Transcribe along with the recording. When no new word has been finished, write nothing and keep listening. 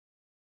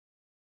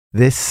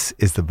This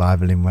is the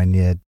Bible in 1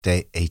 Year,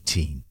 Day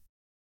 18.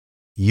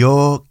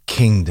 Your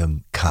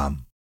kingdom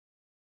come.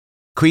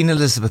 Queen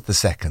Elizabeth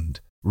II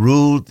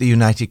ruled the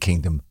United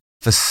Kingdom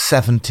for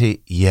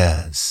 70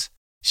 years.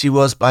 She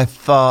was by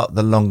far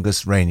the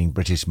longest reigning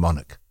British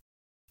monarch.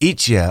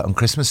 Each year on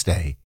Christmas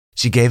Day,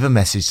 she gave a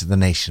message to the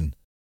nation.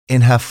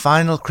 In her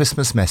final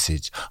Christmas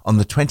message on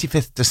the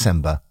 25th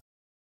December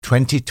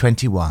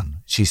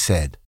 2021, she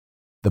said,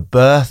 "The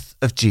birth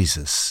of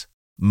Jesus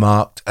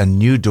marked a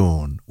new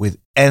dawn with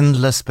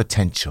endless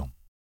potential.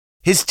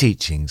 His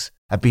teachings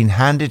have been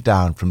handed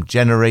down from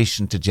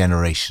generation to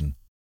generation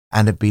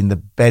and have been the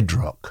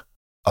bedrock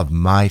of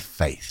my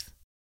faith."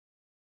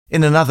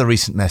 In another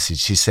recent message,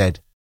 she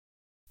said,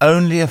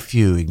 "Only a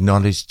few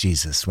acknowledged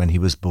Jesus when he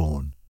was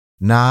born.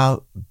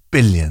 Now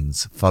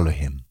billions follow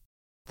him.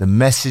 The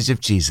message of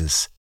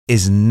Jesus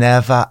is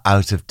never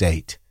out of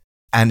date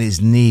and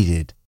is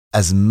needed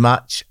as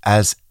much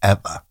as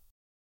ever."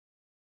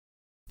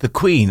 The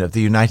Queen of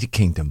the United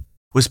Kingdom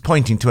was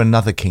pointing to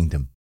another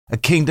kingdom, a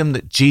kingdom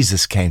that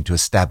Jesus came to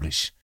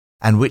establish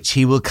and which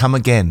he will come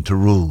again to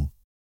rule.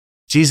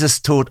 Jesus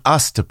taught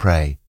us to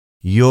pray,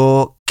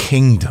 "Your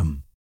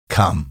kingdom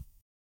come."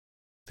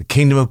 The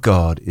kingdom of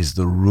God is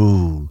the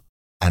rule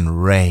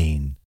and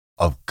reign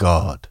of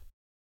God.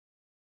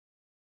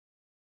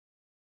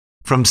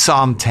 From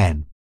Psalm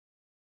 10.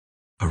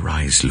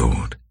 Arise,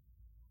 Lord.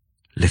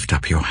 Lift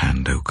up your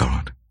hand, O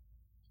God.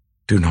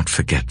 Do not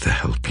forget the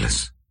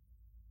helpless.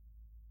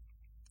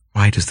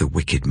 Why does the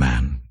wicked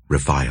man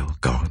revile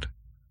God?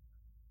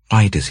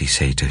 Why does he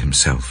say to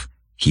himself,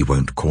 "He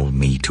won't call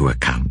me to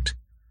account"?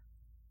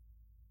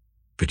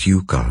 But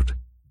you, God,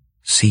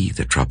 see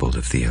the trouble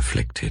of the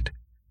afflicted.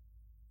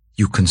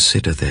 You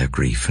consider their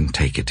grief and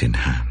take it in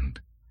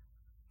hand.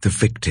 The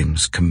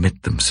victims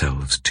commit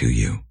themselves to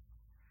you.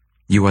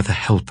 You are the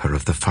helper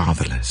of the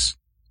fatherless.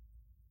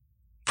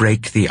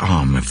 Break the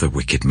arm of the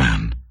wicked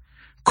man.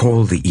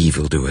 Call the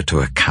evildoer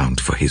to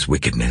account for his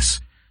wickedness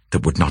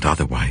that would not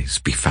otherwise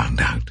be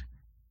found out.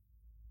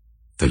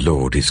 The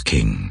Lord is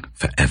king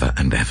forever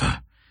and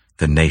ever.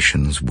 The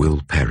nations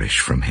will perish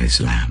from his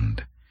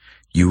land.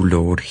 You,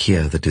 Lord,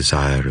 hear the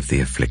desire of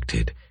the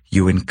afflicted.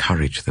 You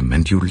encourage them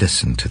and you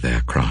listen to their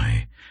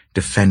cry,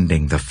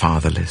 defending the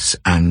fatherless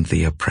and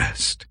the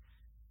oppressed,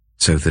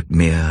 so that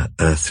mere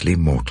earthly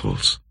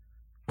mortals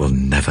will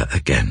never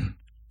again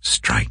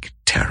strike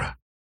terror.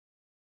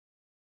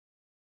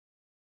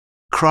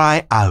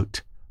 Cry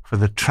out for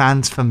the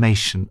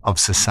transformation of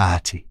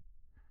society.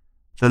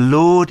 The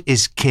Lord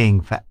is king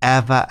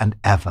forever and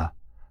ever.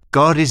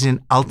 God is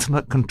in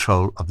ultimate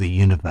control of the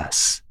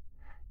universe.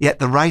 Yet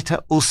the writer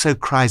also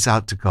cries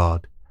out to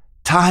God,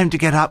 "Time to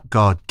get up,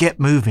 God, get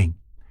moving."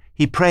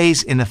 He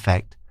prays, in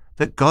effect,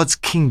 that God's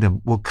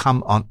kingdom will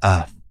come on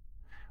earth.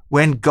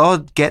 When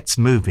God gets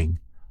moving,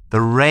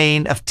 the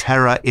reign of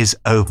terror is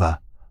over.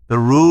 The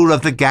rule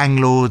of the gang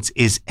lords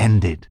is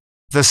ended.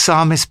 The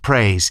psalmist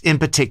prays, in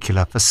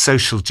particular, for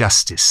social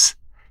justice.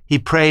 He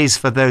prays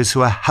for those who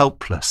are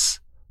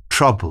helpless,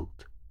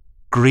 troubled,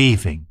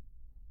 grieving,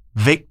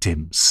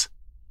 victims,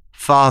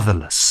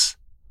 fatherless,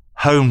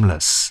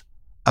 homeless,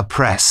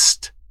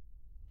 oppressed.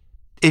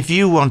 If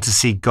you want to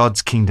see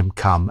God's kingdom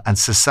come and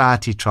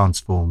society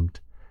transformed,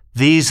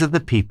 these are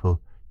the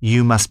people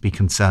you must be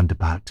concerned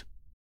about.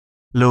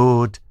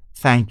 Lord,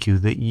 thank you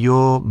that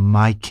you're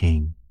my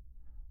King.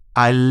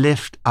 I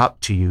lift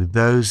up to you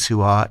those who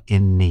are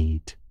in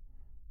need.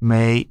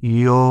 May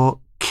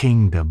your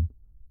kingdom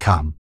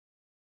come.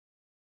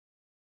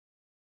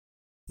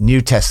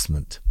 New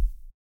Testament,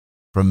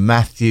 from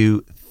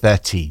Matthew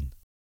 13.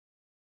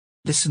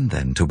 Listen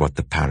then to what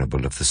the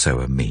parable of the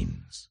sower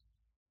means.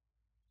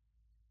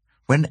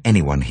 When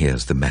anyone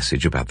hears the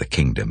message about the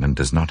kingdom and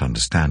does not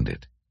understand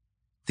it,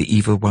 the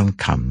evil one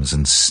comes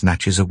and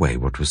snatches away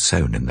what was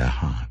sown in their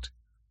heart.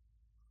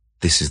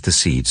 This is the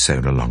seed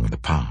sown along the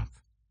path.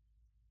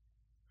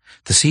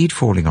 The seed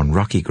falling on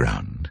rocky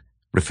ground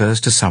refers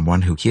to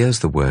someone who hears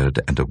the word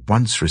and at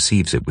once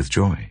receives it with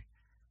joy.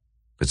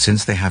 But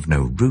since they have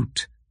no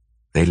root,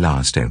 they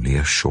last only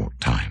a short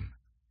time.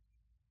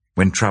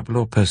 When trouble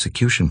or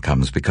persecution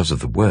comes because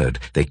of the word,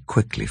 they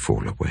quickly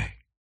fall away.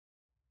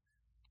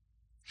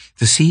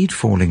 The seed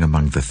falling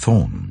among the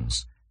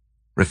thorns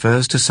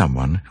refers to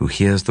someone who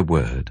hears the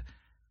word,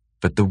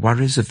 but the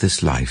worries of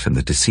this life and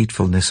the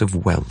deceitfulness of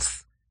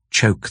wealth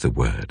choke the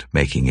word,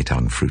 making it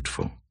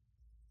unfruitful.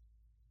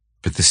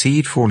 But the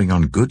seed falling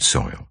on good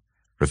soil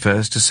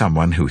refers to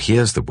someone who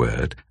hears the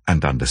word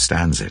and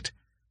understands it.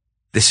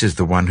 This is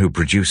the one who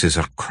produces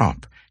a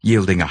crop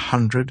yielding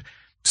 100,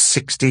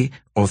 60,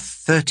 or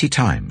 30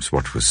 times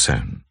what was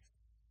sown.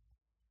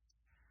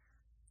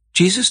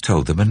 Jesus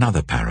told them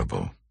another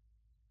parable.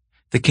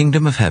 The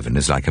kingdom of heaven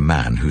is like a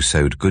man who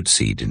sowed good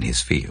seed in his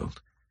field.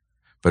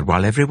 But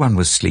while everyone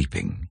was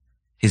sleeping,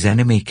 his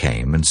enemy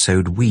came and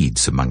sowed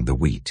weeds among the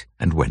wheat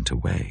and went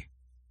away.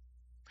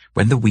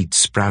 When the wheat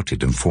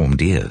sprouted and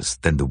formed ears,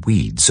 then the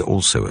weeds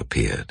also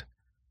appeared.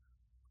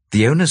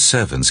 The owner's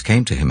servants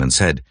came to him and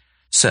said,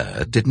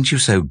 "Sir, didn't you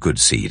sow good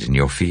seed in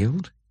your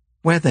field?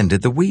 Where then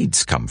did the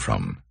weeds come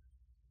from?"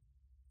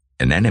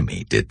 "An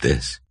enemy did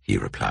this," he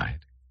replied.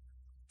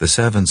 The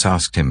servants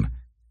asked him,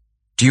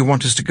 "Do you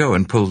want us to go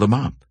and pull them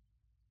up?"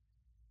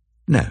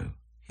 "No,"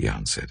 he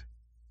answered,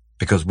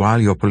 "because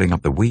while you're pulling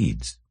up the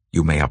weeds,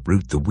 you may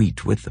uproot the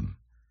wheat with them.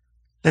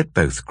 Let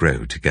both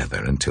grow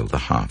together until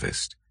the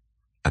harvest.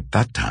 At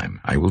that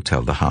time I will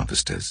tell the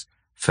harvesters,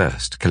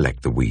 first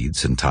collect the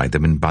weeds and tie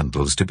them in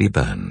bundles to be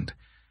burned,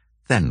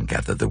 then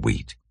gather the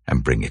wheat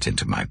and bring it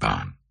into my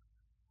barn."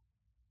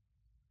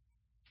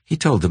 He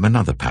told them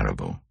another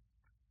parable.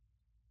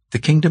 "The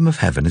kingdom of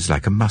heaven is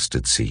like a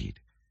mustard seed,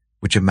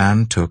 which a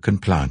man took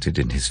and planted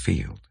in his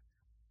field.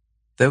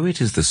 Though it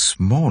is the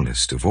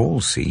smallest of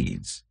all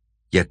seeds,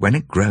 yet when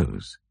it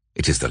grows,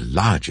 it is the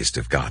largest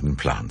of garden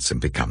plants and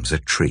becomes a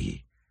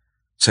tree,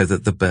 so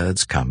that the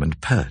birds come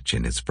and perch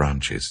in its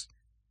branches."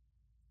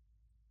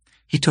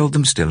 He told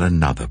them still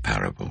another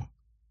parable.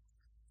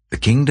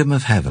 "The kingdom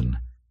of heaven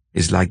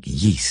is like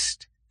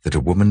yeast that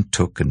a woman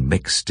took and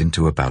mixed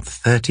into about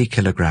 30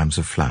 kilograms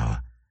of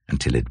flour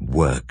until it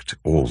worked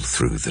all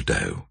through the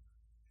dough."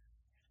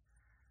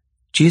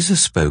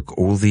 Jesus spoke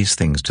all these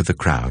things to the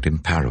crowd in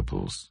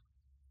parables.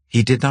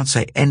 He did not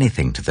say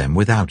anything to them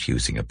without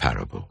using a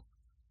parable.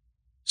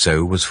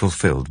 So was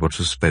fulfilled what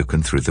was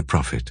spoken through the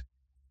prophet,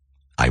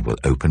 "I will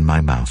open my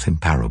mouth in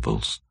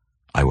parables.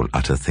 I will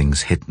utter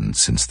things hidden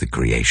since the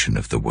creation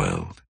of the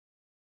world."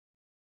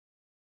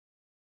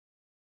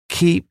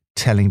 Keep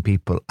telling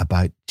people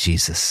about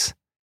Jesus.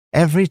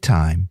 Every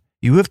time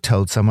you have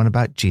told someone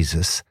about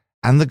Jesus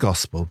and the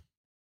gospel,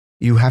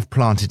 you have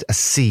planted a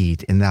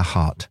seed in their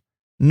heart.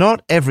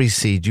 Not every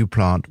seed you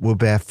plant will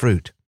bear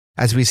fruit.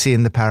 As we see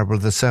in the parable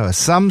of the sower,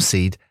 some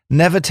seed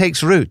never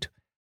takes root.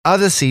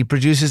 Other seed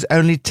produces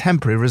only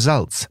temporary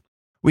results.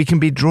 We can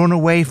be drawn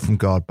away from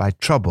God by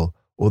trouble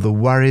or the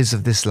worries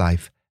of this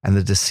life and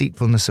the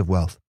deceitfulness of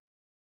wealth.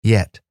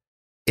 Yet,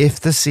 if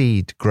the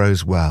seed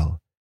grows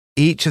well,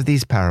 each of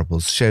these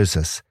parables shows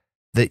us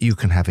that you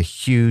can have a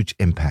huge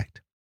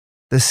impact.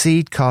 The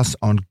seed cast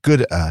on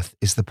good earth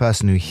is the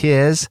person who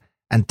hears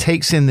and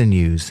takes in the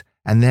news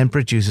and then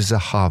produces a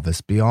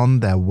harvest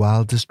beyond their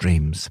wildest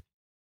dreams.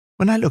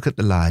 When I look at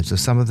the lives of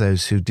some of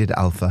those who did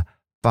Alpha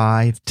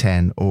 5,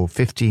 10, or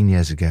 15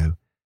 years ago,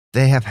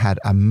 they have had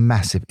a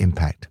massive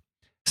impact.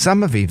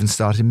 Some have even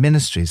started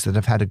ministries that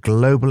have had a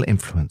global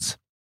influence.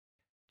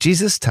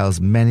 Jesus tells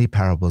many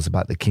parables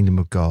about the kingdom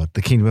of God.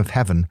 The kingdom of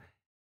heaven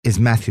is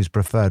Matthew's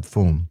preferred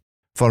form,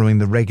 following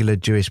the regular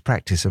Jewish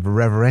practice of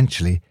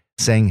reverentially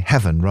saying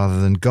heaven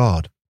rather than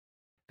God.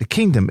 The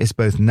kingdom is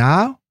both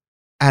now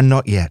and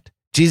not yet.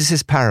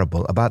 Jesus'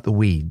 parable about the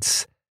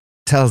weeds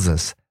tells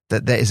us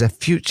that there is a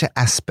future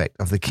aspect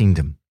of the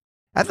kingdom.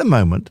 At the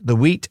moment, the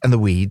wheat and the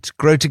weeds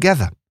grow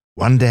together.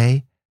 One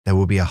day, there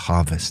will be a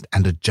harvest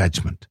and a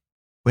judgment.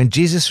 When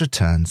Jesus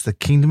returns, the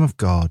kingdom of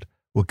God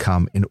will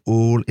come in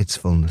all its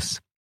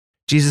fullness.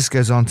 Jesus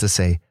goes on to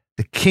say,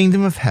 the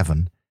kingdom of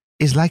heaven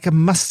is like a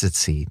mustard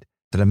seed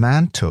that a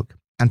man took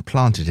and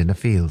planted in a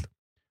field.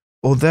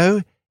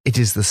 Although it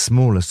is the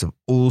smallest of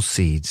all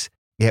seeds,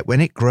 yet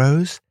when it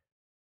grows,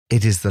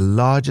 it is the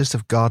largest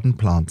of garden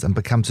plants and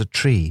becomes a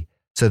tree,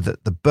 so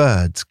that the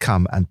birds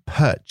come and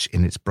perch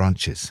in its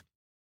branches.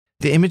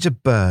 The image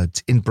of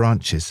birds in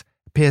branches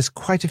appears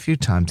quite a few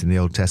times in the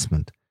Old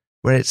Testament,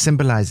 where it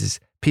symbolizes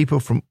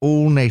people from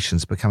all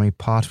nations becoming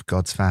part of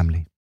God's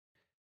family.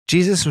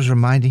 Jesus was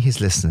reminding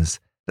his listeners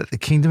that the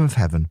kingdom of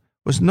heaven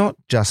was not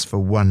just for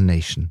one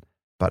nation,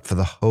 but for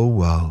the whole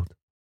world.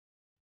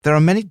 There are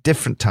many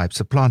different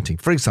types of planting.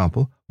 For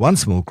example, one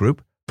small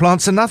group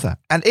plants another,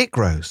 and it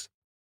grows.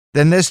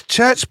 Then there's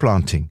church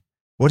planting.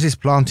 What is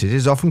planted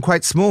is often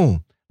quite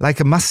small, like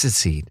a mustard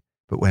seed,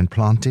 but when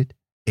planted,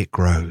 it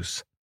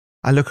grows.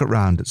 I look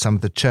around at some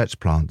of the church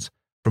plants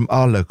from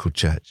our local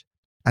church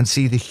and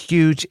see the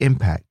huge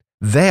impact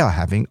they are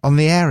having on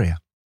the area.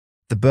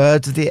 The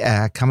birds of the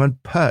air come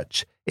and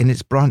perch in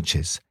its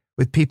branches,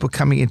 with people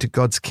coming into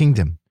God's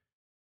kingdom,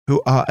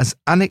 who are as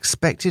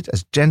unexpected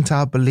as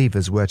Gentile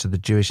believers were to the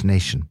Jewish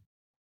nation.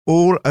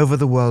 All over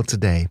the world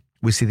today,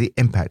 we see the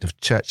impact of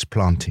church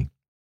planting.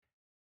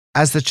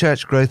 As the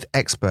church growth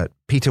expert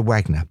Peter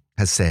Wagner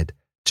has said,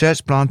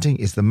 church planting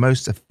is the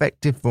most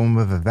effective form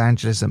of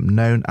evangelism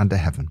known under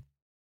heaven.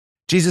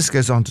 Jesus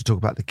goes on to talk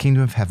about the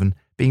kingdom of heaven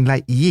being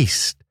like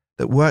yeast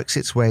that works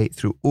its way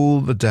through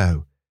all the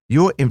dough.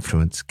 Your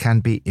influence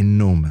can be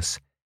enormous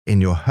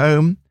in your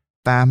home,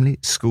 family,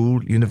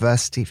 school,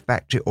 university,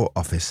 factory, or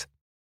office.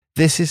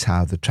 This is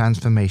how the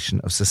transformation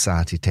of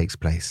society takes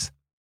place.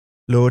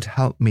 Lord,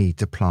 help me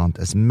to plant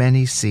as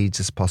many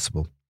seeds as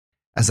possible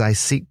as I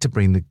seek to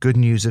bring the good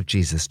news of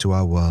Jesus to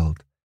our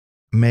world.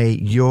 May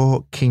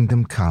your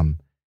kingdom come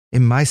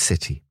in my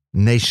city,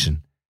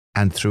 nation,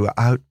 and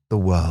throughout the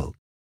world.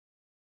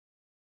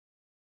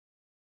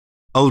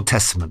 Old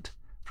Testament,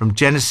 from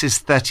Genesis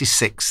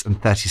 36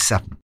 and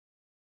 37.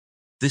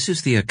 This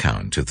is the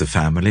account of the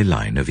family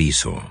line of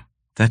Esau,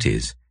 that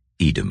is,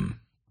 Edom.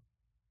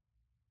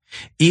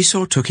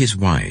 Esau took his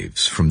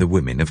wives from the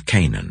women of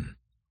Canaan,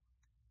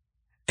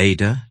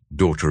 Adah,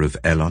 daughter of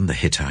Elon the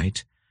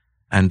Hittite,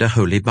 and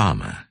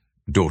Aholibamah,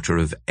 daughter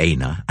of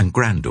Anah and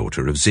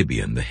granddaughter of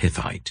Zibeon the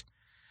Hittite,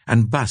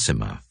 and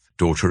Basemath,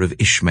 daughter of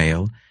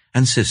Ishmael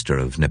and sister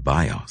of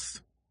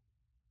Nebaioth.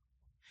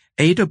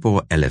 Adah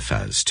bore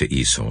Eliphaz to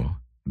Esau,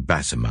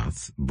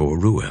 Basemath bore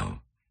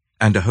Ruel,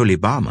 and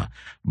Aholibama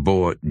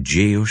bore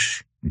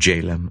Jeush,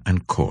 Jalam,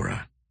 and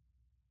Korah.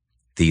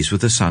 These were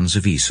the sons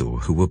of Esau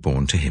who were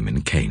born to him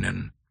in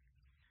Canaan.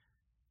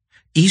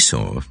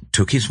 Esau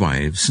took his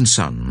wives and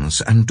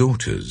sons and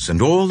daughters and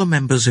all the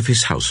members of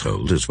his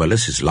household, as well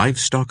as his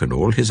livestock and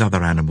all his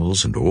other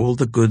animals and all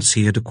the goods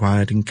he had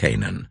acquired in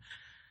Canaan,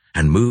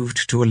 and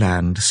moved to a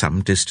land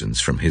some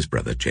distance from his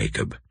brother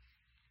Jacob.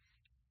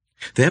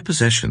 Their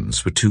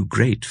possessions were too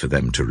great for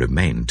them to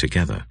remain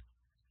together.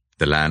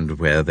 The land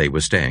where they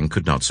were staying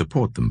could not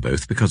support them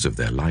both because of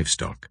their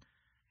livestock.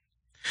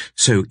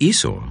 So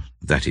Esau,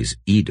 that is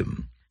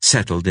Edom,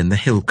 settled in the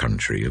hill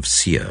country of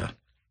Seir.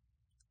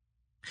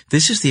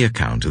 This is the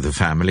account of the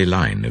family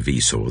line of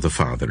Esau, the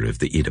father of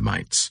the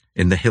Edomites,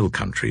 in the hill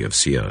country of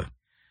Seir.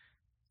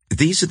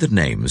 These are the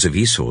names of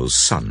Esau's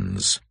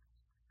sons: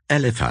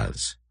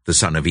 Eliphaz, the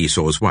son of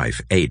Esau's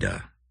wife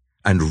Adah,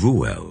 and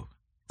Ruel,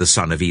 the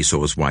son of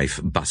Esau's wife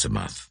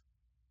Basemath.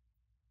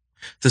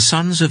 The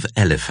sons of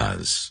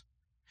Eliphaz: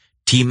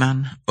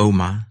 Teman,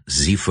 Omar,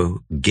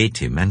 Zepho,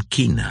 Gatim, and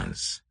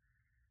Kenaz.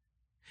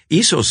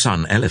 Esau's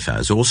son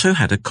Eliphaz also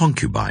had a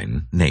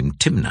concubine named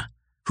Timnah,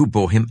 who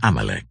bore him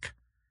Amalek.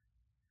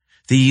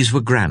 These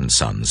were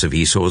grandsons of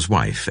Esau's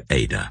wife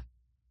Adah.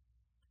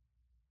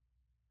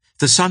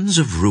 The sons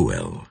of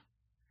Ruel: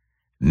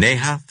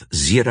 Nahath,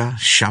 Zerah,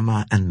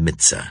 Shammah, and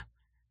Mitzah.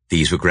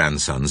 These were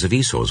grandsons of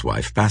Esau's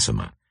wife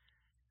Basemath.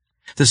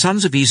 The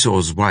sons of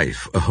Esau's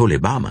wife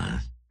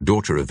Aholibama,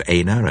 daughter of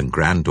Anah and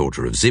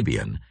granddaughter of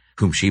Zibeon,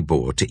 whom she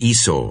bore to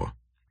Esau: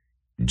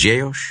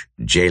 Jeush,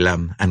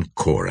 Jalam, and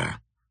Korah.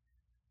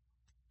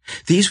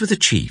 These were the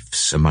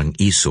chiefs among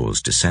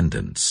Esau's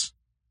descendants.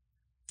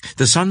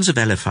 The sons of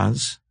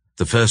Eliphaz,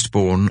 the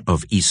firstborn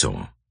of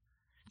Esau: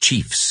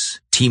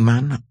 chiefs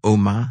Teman,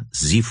 Omar,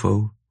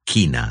 Zepho,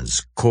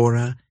 Kenaz,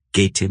 Korah,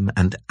 Gatim,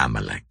 and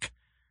Amalek.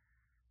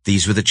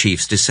 These were the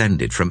chiefs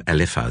descended from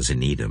Eliphaz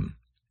in Edom.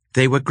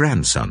 They were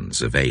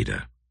grandsons of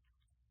Adah.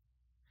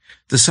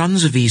 The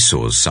sons of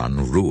Esau's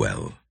son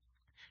Ruel: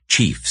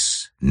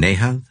 chiefs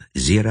Nahath,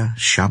 Zerah,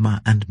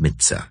 Shammah, and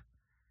Mitzah.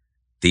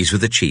 These were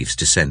the chiefs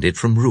descended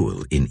from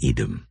Ruel in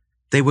Edom.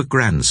 They were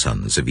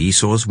grandsons of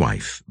Esau's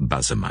wife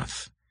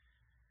Basemath.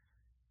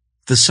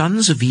 The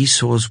sons of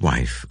Esau's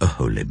wife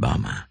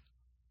Aholibama: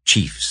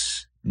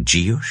 chiefs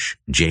Jeush,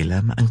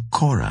 Jalam, and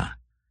Korah.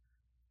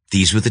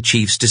 These were the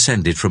chiefs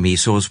descended from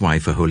Esau's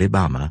wife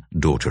Aholibama,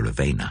 daughter of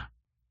Anah.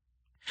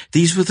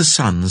 These were the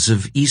sons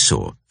of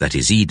Esau, that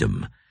is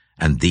Edom,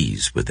 and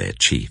these were their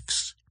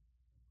chiefs.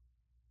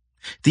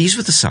 These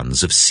were the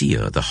sons of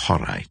Seir the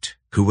Horite,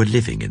 who were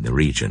living in the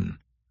region: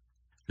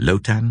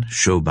 Lotan,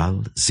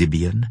 Shobal,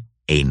 Zibeon,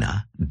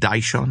 Anah,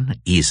 Dishon,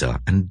 Ezer,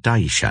 and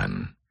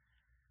Dishan.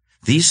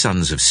 These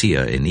sons of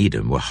Seir in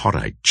Edom were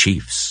Horite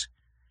chiefs.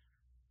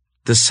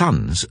 The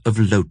sons of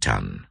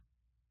Lotan: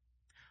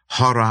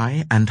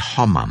 Horai and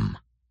Homam.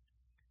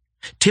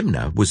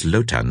 Timnah was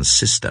Lotan's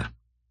sister.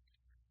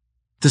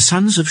 The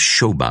sons of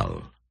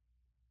Shobal: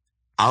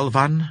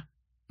 Alvan,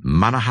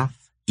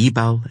 Manahath,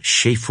 Ebal,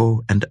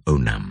 Shapho, and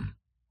Onam.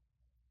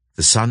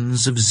 The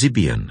sons of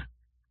Zibeon: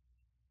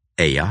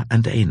 Aya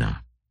and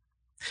Anah.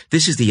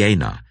 This is the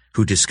Anah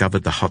who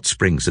discovered the hot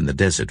springs in the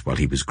desert while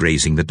he was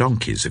grazing the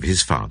donkeys of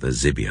his father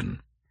Zibeon.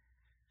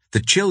 The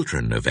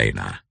children of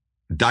Anah: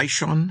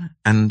 Dishon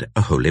and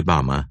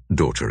Aholibama,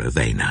 daughter of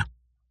Anah.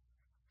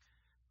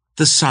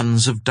 The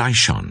sons of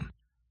Dishon: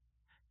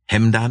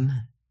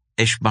 Hemdan,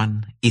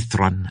 Eshban,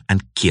 Ithran,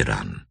 and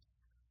Kiran.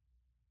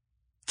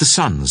 The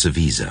sons of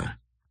Ezer: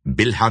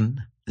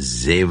 Bilhan,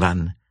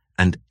 Zevan,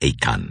 and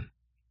Achan.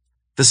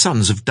 The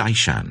sons of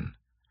Dishan: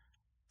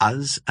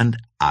 Az and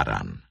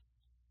Aran.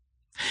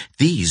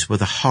 These were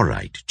the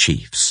Horite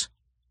chiefs: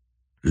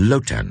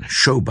 Lotan,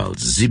 Shobal,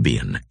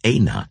 Zibeon,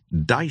 Anah,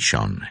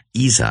 Dishon,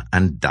 Ezer,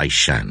 and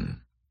Dishan.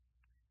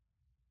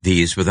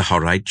 These were the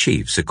Horite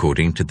chiefs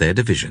according to their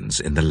divisions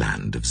in the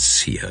land of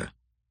Seir.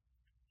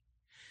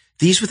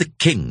 These were the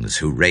kings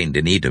who reigned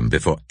in Edom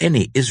before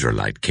any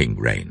Israelite king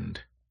reigned.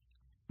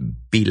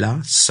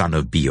 Bela, son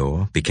of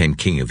Beor, became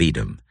king of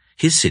Edom.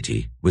 His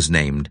city was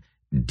named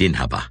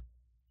Dinhabah.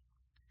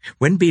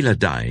 When Bela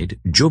died,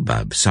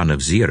 Jobab, son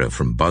of Zerah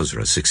from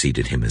Bozrah,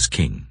 succeeded him as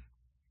king.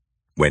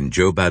 When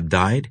Jobab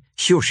died,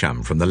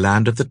 Husham from the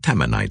land of the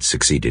Temanites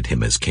succeeded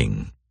him as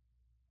king.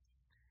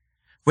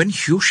 When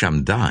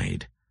Husham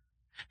died,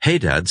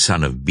 Hadad,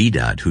 son of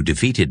Bedad, who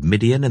defeated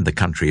Midian in the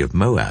country of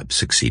Moab,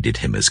 succeeded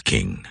him as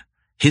king.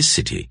 His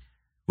city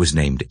was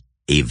named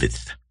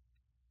Avith.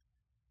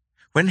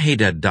 When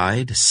Hadad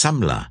died,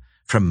 Samlah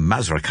from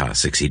Masrekah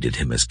succeeded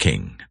him as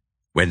king.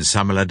 When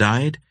Samlah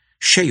died,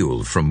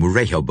 Shaul from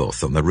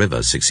Rehoboth on the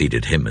river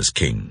succeeded him as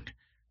king.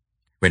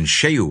 When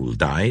Shaul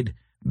died,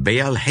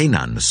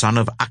 Baal-Hanan, son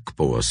of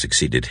Akbor,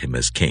 succeeded him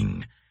as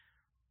king.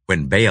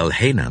 When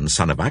Baal-Hanan,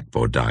 son of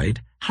Akbor,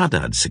 died,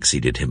 Hadad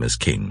succeeded him as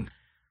king.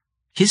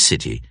 His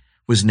city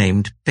was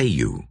named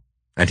Peu,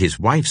 and his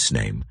wife's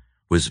name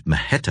was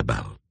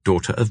Mehetabel,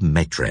 daughter of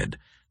Matred,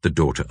 the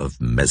daughter of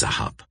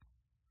Mezahab.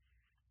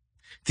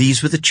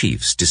 These were the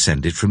chiefs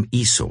descended from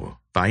Esau,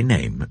 by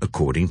name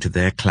according to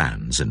their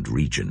clans and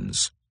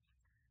regions: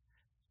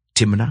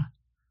 Timnah,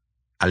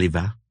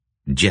 Aliva,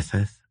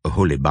 Jetheth,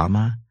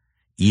 Oholibama,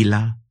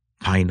 Elah,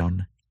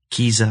 Pinon,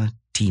 Kizah,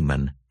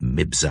 Teman,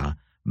 Mibzah,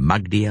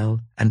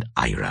 Magdiel, and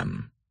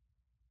Iram.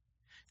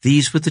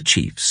 These were the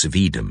chiefs of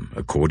Edom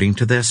according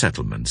to their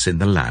settlements in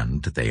the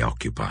land they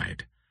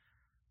occupied.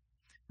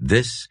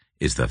 This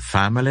is the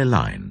family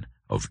line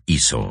of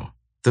Esau,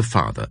 the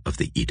father of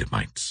the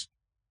Edomites.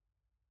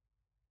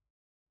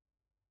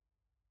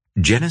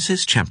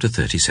 Genesis chapter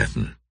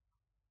 37.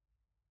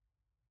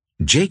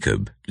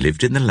 Jacob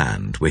lived in the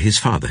land where his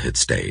father had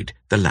stayed,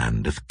 the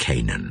land of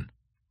Canaan.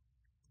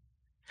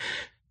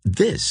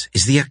 This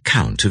is the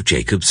account of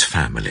Jacob's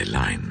family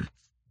line.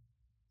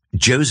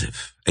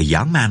 Joseph, a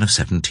young man of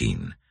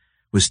 17,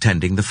 was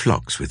tending the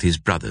flocks with his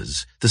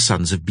brothers, the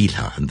sons of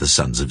Bilhah and the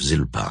sons of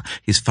Zilpah,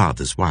 his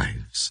father's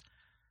wives,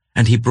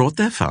 and he brought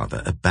their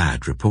father a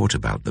bad report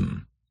about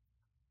them.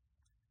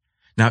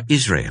 Now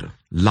Israel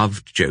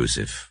loved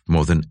Joseph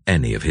more than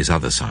any of his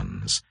other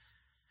sons,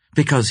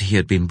 because he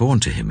had been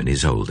born to him in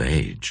his old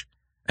age,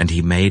 and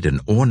he made an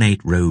ornate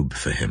robe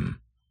for him.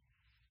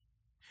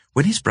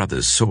 When his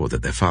brothers saw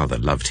that their father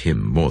loved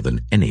him more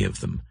than any of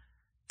them,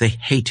 they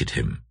hated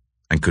him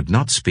and could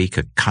not speak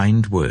a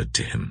kind word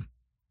to him.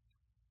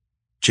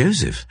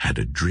 Joseph had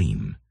a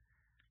dream,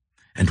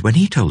 and when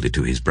he told it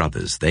to his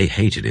brothers, they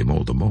hated him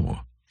all the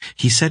more.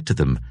 He said to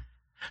them,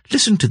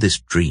 "Listen to this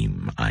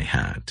dream I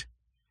had.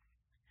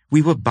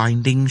 We were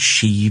binding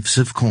sheaves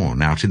of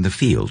corn out in the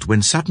field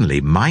when suddenly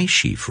my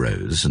sheaf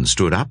rose and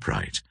stood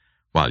upright,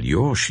 while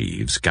your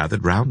sheaves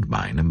gathered round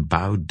mine and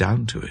bowed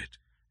down to it."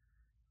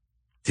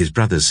 His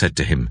brothers said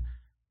to him,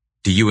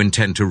 "Do you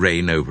intend to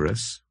reign over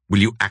us? Will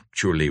you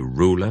actually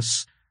rule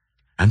us?"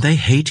 And they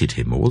hated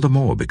him all the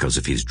more because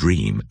of his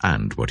dream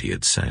and what he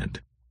had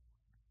said.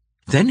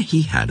 Then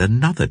he had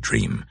another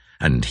dream,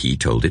 and he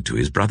told it to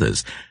his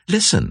brothers.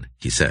 "Listen,"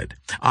 he said,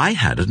 "I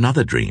had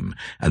another dream,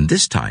 and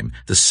this time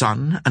the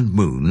sun and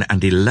moon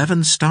and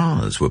 11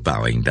 stars were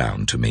bowing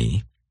down to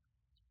me."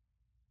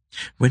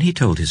 When he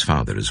told his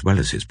father as well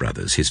as his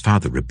brothers, his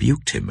father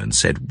rebuked him and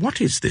said, "What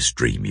is this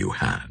dream you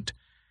had?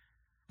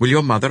 Will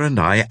your mother and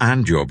I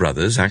and your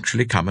brothers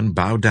actually come and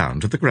bow down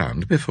to the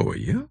ground before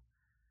you?"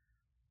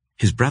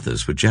 His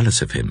brothers were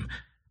jealous of him,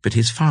 but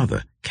his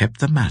father kept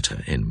the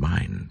matter in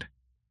mind.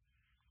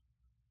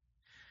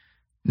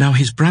 Now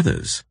his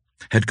brothers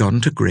had gone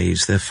to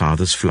graze their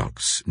father's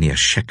flocks near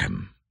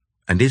Shechem,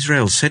 and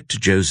Israel said to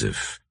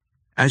Joseph,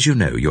 "As you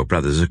know, your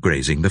brothers are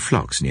grazing the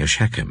flocks near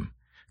Shechem.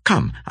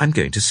 Come, I'm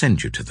going to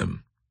send you to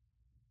them."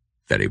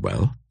 "Very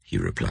well," he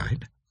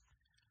replied.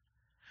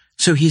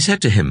 So he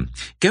said to him,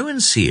 "Go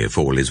and see if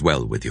all is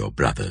well with your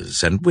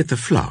brothers and with the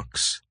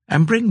flocks,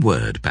 and bring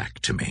word back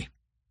to me."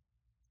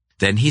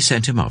 Then he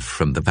sent him off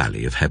from the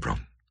valley of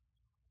Hebron.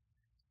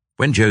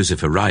 When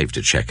Joseph arrived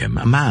at Shechem,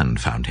 a man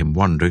found him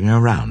wandering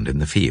around in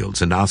the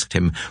fields and asked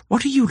him,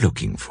 "What are you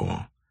looking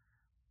for?"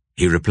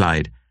 He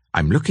replied,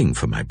 "I'm looking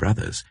for my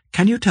brothers.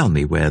 Can you tell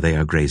me where they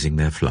are grazing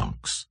their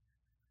flocks?"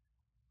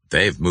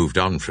 "They've moved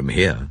on from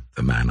here,"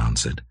 the man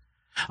answered.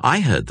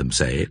 "I heard them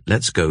say,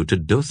 'Let's go to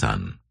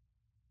Dothan.'"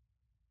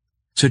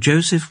 So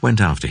Joseph went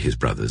after his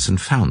brothers and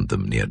found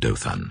them near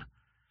Dothan.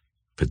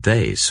 But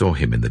they saw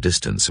him in the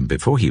distance, and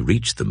before he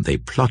reached them, they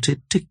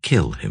plotted to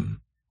kill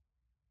him.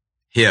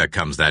 "Here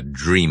comes that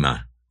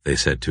dreamer," they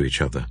said to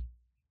each other.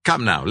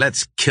 "Come now,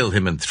 let's kill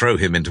him and throw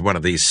him into one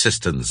of these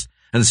cisterns,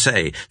 and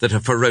say that a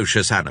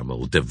ferocious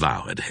animal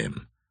devoured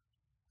him.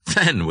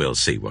 Then we'll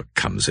see what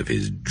comes of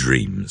his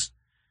dreams."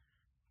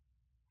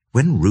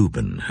 When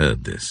Reuben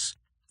heard this,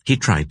 he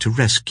tried to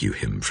rescue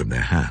him from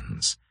their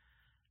hands.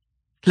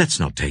 "Let's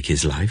not take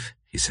his life,"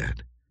 he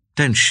said.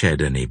 "Don't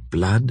shed any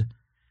blood.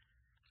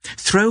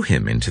 Throw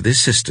him into this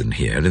cistern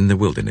here in the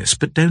wilderness,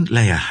 but don't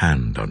lay a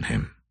hand on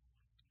him."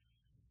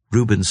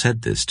 Reuben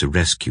said this to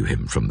rescue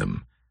him from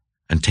them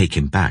and take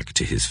him back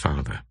to his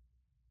father.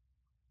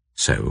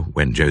 So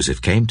when Joseph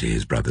came to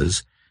his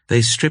brothers,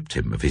 they stripped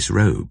him of his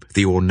robe,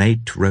 the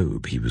ornate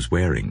robe he was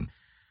wearing,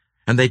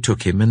 and they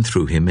took him and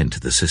threw him into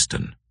the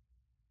cistern.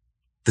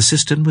 The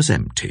cistern was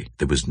empty,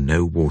 there was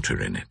no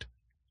water in it.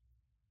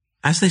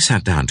 As they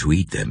sat down to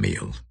eat their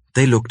meal,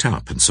 they looked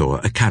up and saw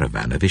a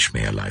caravan of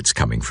Ishmaelites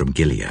coming from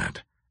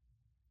Gilead.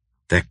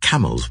 Their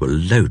camels were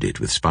loaded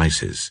with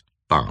spices,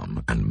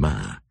 balm and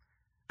myrrh,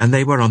 and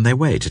they were on their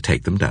way to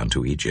take them down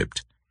to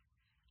Egypt.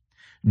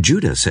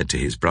 Judah said to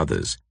his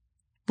brothers,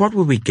 "What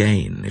will we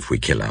gain if we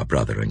kill our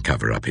brother and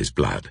cover up his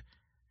blood?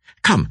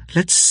 Come,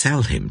 let's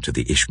sell him to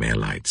the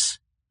Ishmaelites,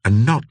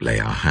 and not lay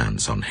our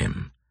hands on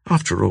him.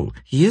 After all,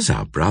 he is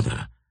our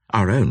brother,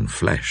 our own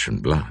flesh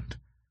and blood."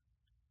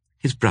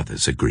 His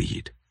brothers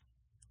agreed.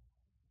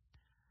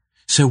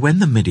 So when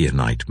the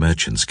Midianite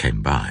merchants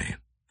came by,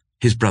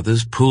 his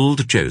brothers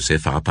pulled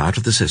Joseph up out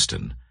of the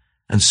cistern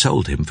and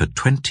sold him for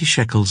 20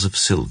 shekels of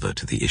silver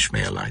to the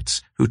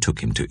Ishmaelites, who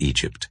took him to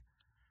Egypt.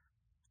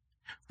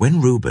 When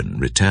Reuben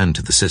returned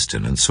to the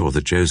cistern and saw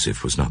that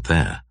Joseph was not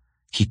there,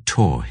 he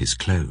tore his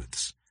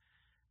clothes.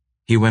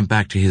 He went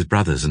back to his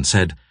brothers and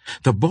said,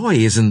 "The boy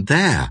isn't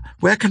there.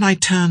 Where can I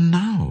turn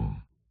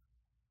now?"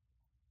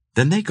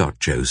 Then they got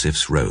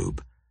Joseph's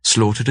robe,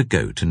 slaughtered a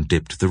goat and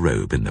dipped the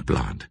robe in the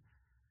blood.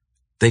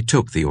 They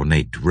took the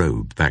ornate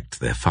robe back to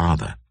their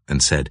father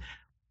and said,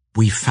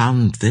 "We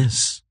found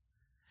this.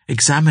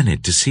 Examine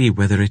it to see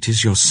whether it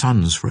is your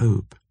son's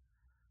robe."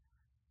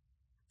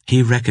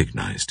 He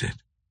recognized it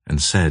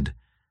and said,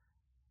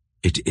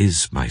 "It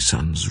is my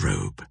son's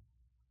robe.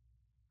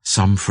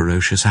 Some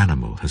ferocious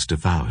animal has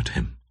devoured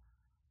him.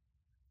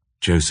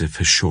 Joseph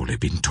has surely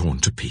been torn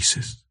to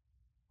pieces."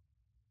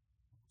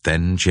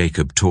 Then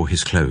Jacob tore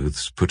his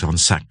clothes, put on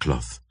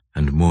sackcloth,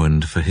 and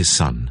mourned for his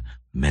son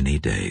many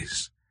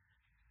days.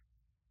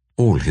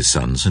 All his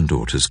sons and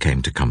daughters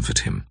came to comfort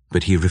him,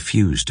 but he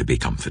refused to be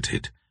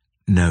comforted.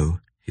 "No,"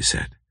 he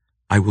said,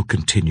 "I will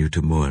continue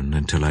to mourn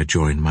until I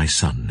join my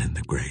son in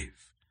the grave."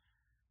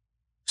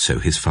 So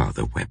his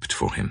father wept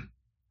for him.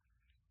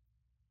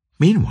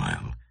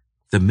 Meanwhile,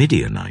 the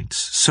Midianites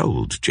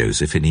sold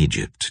Joseph in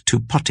Egypt to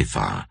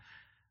Potiphar,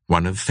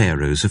 one of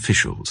Pharaoh's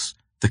officials,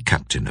 the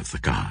captain of the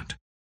guard.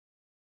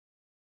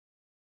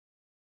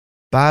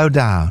 Bow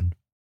down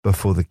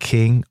before the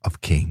King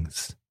of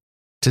Kings.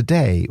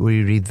 Today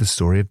we read the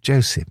story of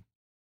Joseph.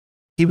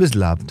 He was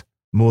loved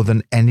more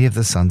than any of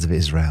the sons of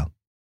Israel,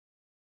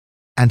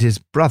 and his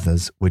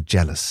brothers were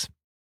jealous.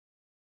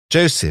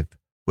 Joseph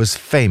was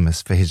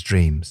famous for his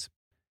dreams,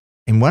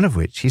 in one of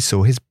which he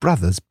saw his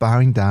brothers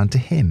bowing down to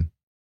him.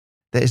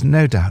 There is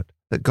no doubt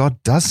that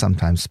God does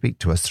sometimes speak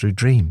to us through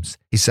dreams.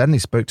 He certainly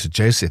spoke to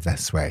Joseph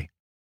this way.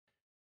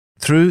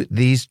 Through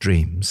these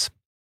dreams,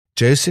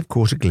 Joseph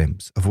caught a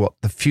glimpse of what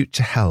the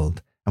future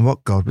held and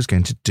what God was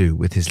going to do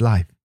with his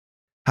life.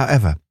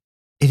 However,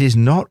 it is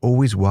not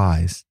always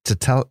wise to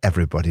tell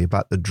everybody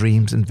about the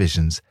dreams and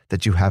visions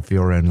that you have for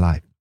your own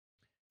life.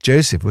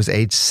 Joseph was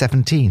aged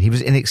 17. He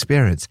was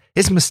inexperienced.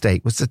 His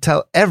mistake was to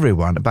tell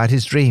everyone about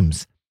his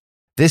dreams.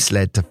 This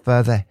led to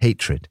further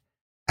hatred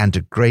and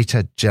to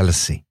greater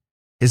jealousy.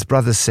 His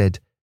brothers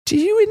said, "Do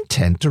you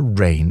intend to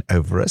reign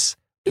over us?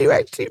 Will you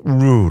actually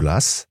rule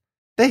us?"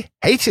 They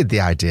hated the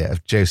idea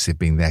of Joseph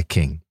being their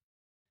king.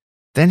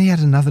 Then he had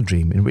another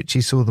dream in which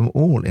he saw them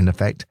all, in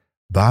effect,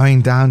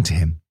 bowing down to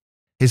him.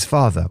 His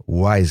father,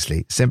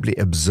 wisely, simply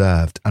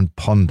observed and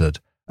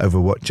pondered over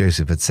what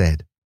Joseph had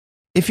said.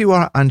 If you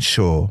are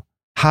unsure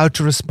how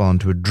to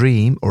respond to a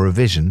dream or a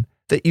vision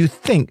that you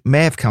think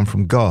may have come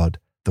from God,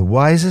 the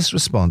wisest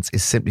response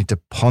is simply to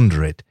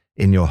ponder it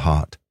in your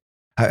heart.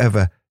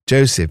 However,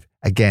 Joseph,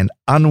 again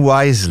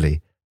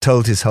unwisely,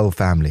 told his whole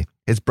family.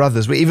 His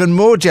brothers were even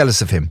more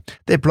jealous of him.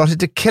 They plotted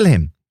to kill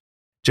him.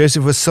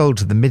 Joseph was sold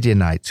to the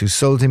Midianites, who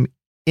sold him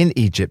in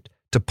Egypt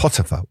to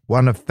Potiphar,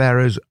 one of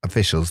Pharaoh's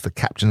officials, the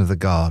captain of the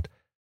guard.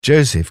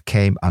 Joseph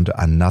came under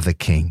another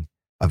king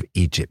of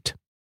Egypt.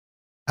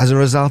 As a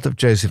result of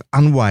Joseph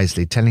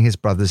unwisely telling his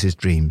brothers his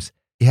dreams,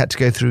 he had to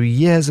go through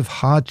years of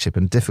hardship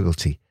and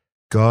difficulty.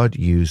 God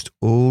used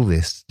all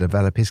this to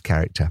develop his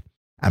character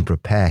and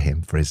prepare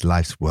him for his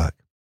life's work.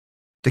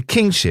 The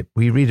kingship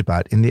we read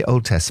about in the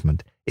Old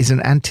Testament is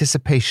an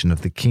anticipation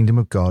of the kingdom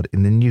of God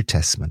in the New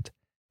Testament.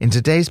 In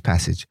today's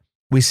passage,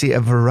 we see a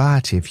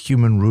variety of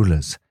human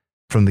rulers,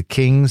 from the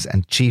kings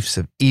and chiefs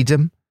of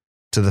Edom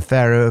to the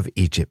Pharaoh of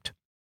Egypt.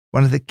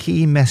 One of the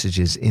key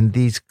messages in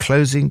these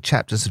closing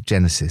chapters of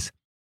Genesis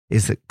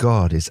is that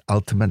God is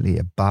ultimately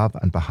above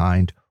and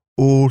behind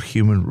all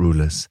human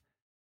rulers.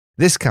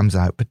 This comes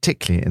out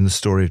particularly in the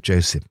story of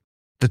Joseph.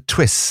 The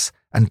twists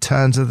and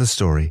turns of the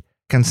story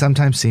can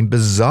sometimes seem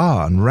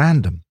bizarre and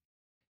random.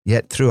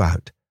 Yet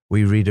throughout,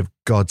 we read of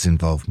God's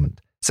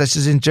involvement, such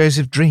as in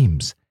Joseph's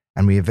dreams,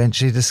 and we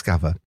eventually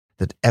discover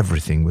that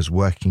everything was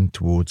working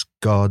towards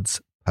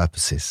God's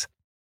purposes.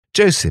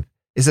 Joseph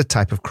is a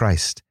type of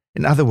Christ.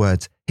 In other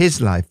words, his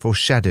life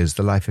foreshadows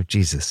the life of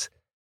Jesus,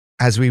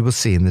 as we will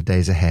see in the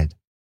days ahead.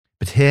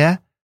 But here,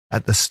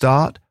 at the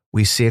start,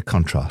 we see a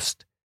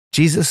contrast.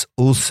 Jesus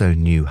also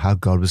knew how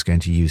God was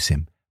going to use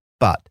him,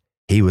 but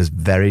he was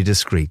very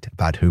discreet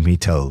about whom he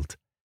told.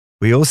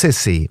 We also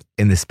see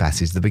in this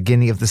passage the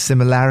beginning of the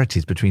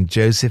similarities between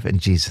Joseph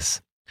and Jesus.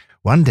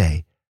 One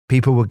day,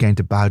 people were going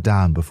to bow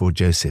down before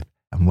Joseph,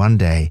 and one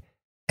day,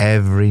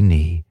 every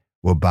knee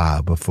will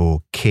bow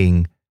before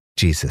King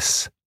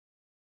Jesus.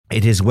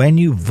 It is when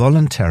you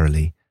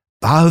voluntarily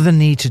bow the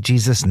knee to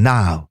Jesus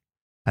now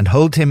and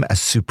hold him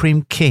as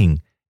supreme king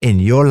in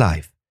your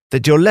life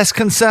that you're less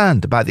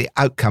concerned about the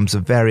outcomes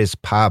of various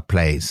power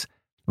plays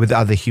with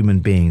other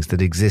human beings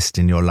that exist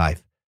in your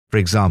life. For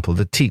example,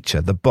 the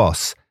teacher, the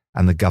boss,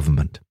 and the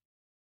government.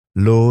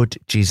 Lord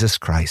Jesus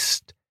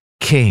Christ,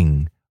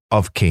 King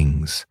of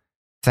Kings,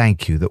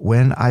 thank you that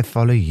when I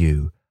follow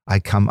you, I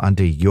come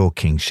under your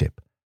kingship.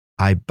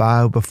 I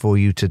bow before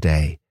you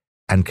today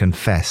and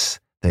confess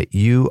that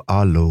you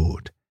are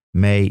Lord.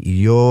 May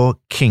your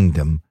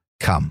kingdom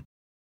come.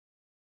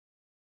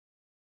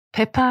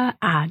 Pippa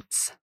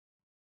adds.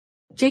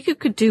 Jacob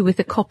could do with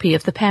a copy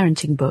of the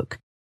parenting book.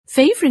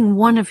 Favoring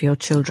one of your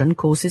children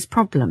causes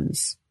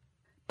problems,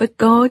 but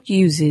God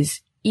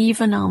uses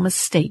even our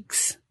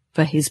mistakes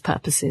for his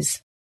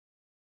purposes.